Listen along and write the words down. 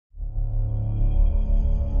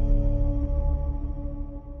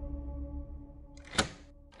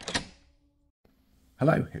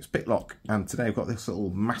Hello, it's Padlock, and today I've got this little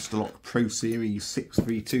Masterlock Pro-Series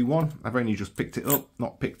 6321. I've only just picked it up,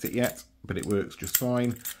 not picked it yet, but it works just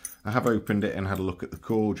fine. I have opened it and had a look at the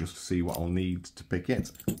core just to see what I'll need to pick it.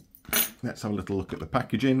 Let's have a little look at the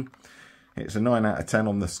packaging. It's a 9 out of 10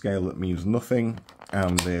 on the scale that means nothing,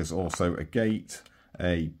 and there's also a gate,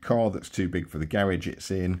 a car that's too big for the garage it's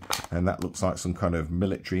in, and that looks like some kind of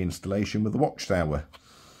military installation with a watchtower.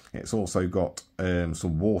 It's also got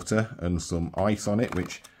some water and some ice on it,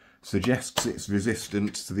 which suggests it's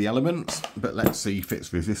resistant to the elements, but let's see if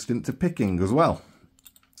it's resistant to picking as well.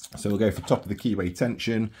 So we'll go for top of the keyway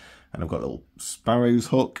tension, and I've got a little sparrow's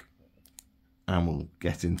hook, and we'll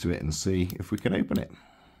get into it and see if we can open it.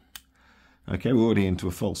 Okay, we're already into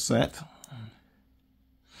a false set.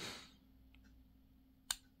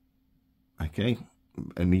 Okay,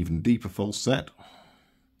 an even deeper false set.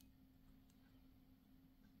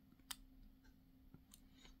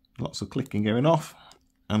 Lots of clicking going off,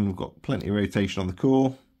 and we've got plenty of rotation on the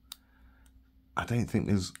core. I don't think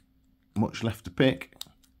there's much left to pick.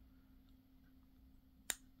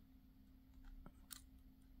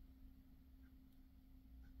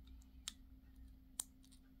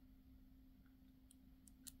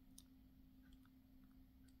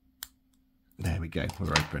 There we go,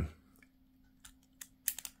 we're open.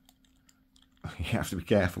 You have to be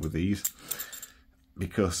careful with these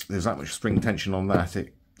because there's that much spring tension on that.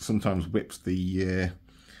 It sometimes whips the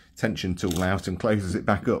tension tool out and closes it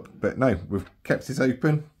back up, but no, we've kept it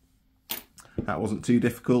open. That wasn't too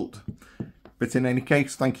difficult, but in any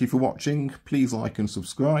case, thank you for watching. Please like and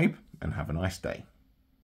subscribe, and have a nice day.